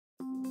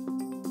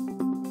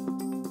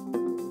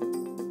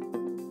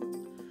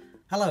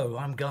Hello,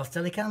 I'm Garth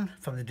Delikan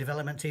from the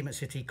development team at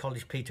City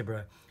College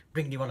Peterborough,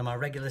 bringing you one of my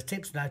regular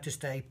tips now to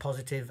stay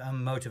positive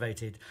and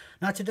motivated.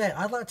 Now today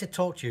I'd like to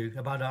talk to you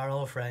about our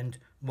old friend,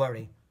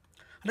 worry.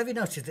 And have you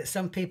noticed that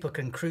some people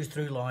can cruise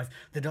through life,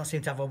 they don't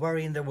seem to have a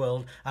worry in the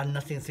world and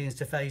nothing seems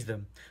to faze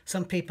them.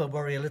 Some people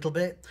worry a little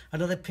bit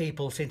and other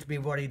people seem to be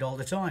worried all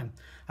the time.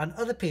 And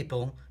other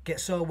people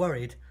get so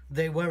worried,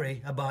 they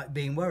worry about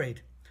being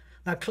worried.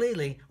 Now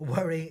clearly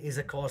worry is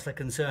a cause for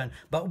concern,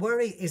 but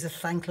worry is a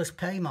thankless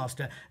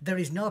paymaster. There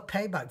is no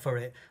payback for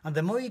it, and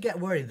the more you get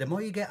worried, the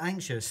more you get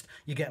anxious,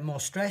 you get more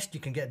stressed,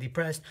 you can get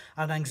depressed,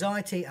 and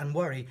anxiety and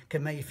worry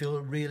can make you feel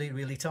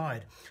really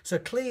tired. So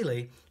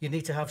clearly you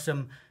need to have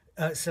some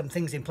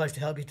things in place to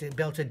help you to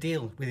be able to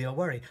deal with your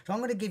worry. So I'm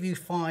going to give you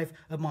 5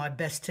 of my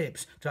best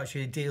tips to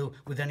actually deal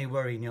with any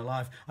worry in your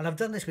life. And I've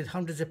done this with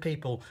hundreds of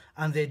people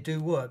and they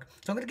do work.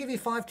 So I'm going to give you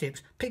 5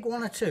 tips, pick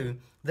 1 or 2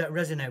 that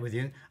resonate with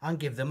you and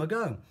give them a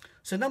go.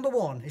 So number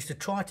 1 is to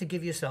try to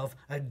give yourself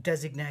a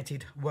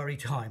designated worry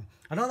time.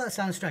 I know that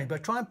sounds strange,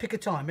 but try and pick a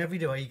time every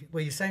day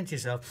where you're saying to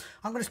yourself,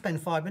 I'm going to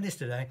spend 5 minutes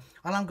today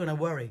and I'm going to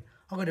worry.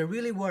 I'm going to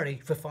really worry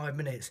for 5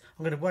 minutes.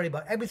 I'm going to worry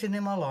about everything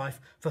in my life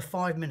for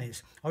 5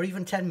 minutes or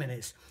even 10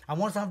 minutes. And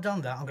once I've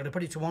done that, I'm going to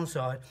put it to one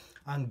side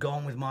and go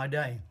on with my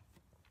day.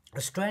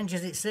 As strange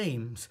as it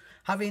seems,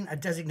 having a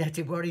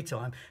designated worry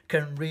time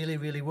can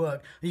really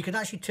work. You can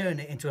actually turn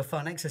it into a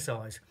fun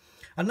exercise.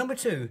 And number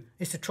 2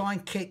 is to try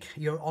and kick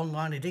your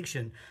online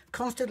addiction.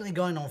 Constantly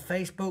going on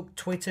Facebook,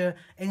 Twitter,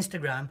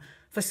 Instagram,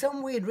 for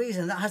some weird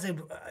reason that has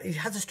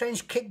a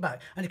strange kickback,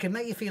 and it can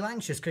make you feel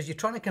anxious because you're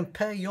trying to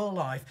compare your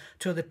life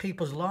to other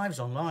people's lives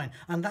online,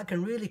 and that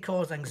can really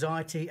cause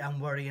anxiety and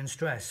worry and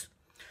stress.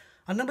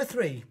 And number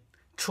 3,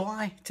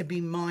 try to be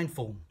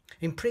mindful.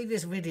 In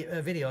previous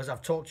videos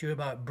I've talked to you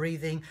about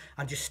breathing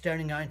and just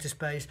staring out into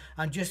space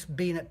and just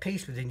being at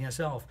peace within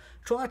yourself.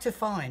 Try to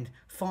find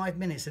 5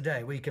 minutes a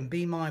day where you can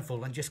be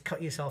mindful and just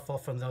cut yourself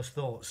off from those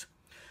thoughts.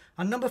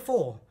 And number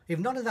 4, if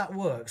none of that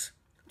works,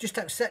 just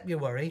accept your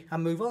worry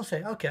and move on.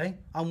 Say, okay,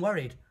 I'm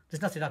worried.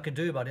 There's nothing I can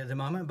do about it at the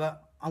moment,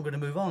 but I'm going to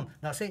move on.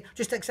 That's it.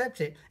 Just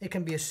accept it. It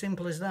can be as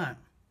simple as that.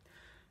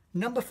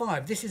 Number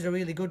 5, this is a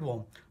really good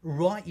one.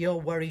 Write your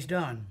worries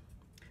down.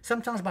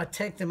 Sometimes by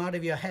taking them out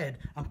of your head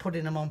and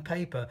putting them on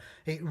paper,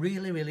 it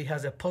really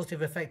has a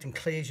positive effect and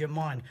clears your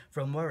mind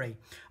from worry.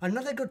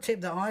 Another good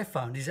tip that I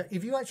found is that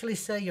if you actually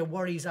say your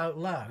worries out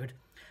loud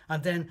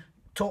and then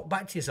talk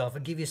back to yourself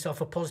and give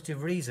yourself a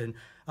positive reason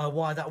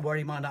why that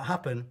worry might not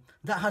happen,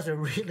 that has a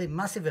really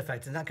massive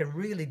effect, and that can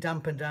really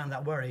dampen down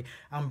that worry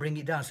and bring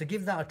it down. So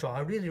give that a try.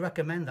 I really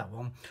recommend that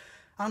one.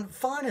 And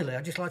finally,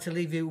 I'd just like to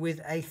leave you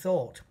with a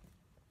thought.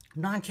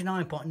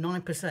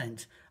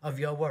 99.9% of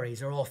your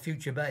worries are all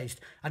future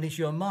based, and it's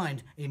your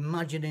mind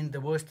imagining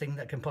the worst thing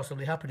that can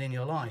possibly happen in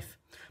your life.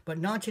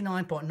 But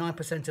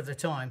 99.9% of the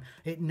time,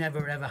 it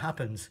never ever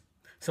happens.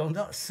 So on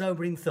that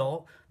sobering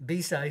thought,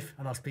 be safe,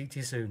 and I'll speak to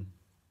you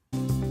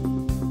soon.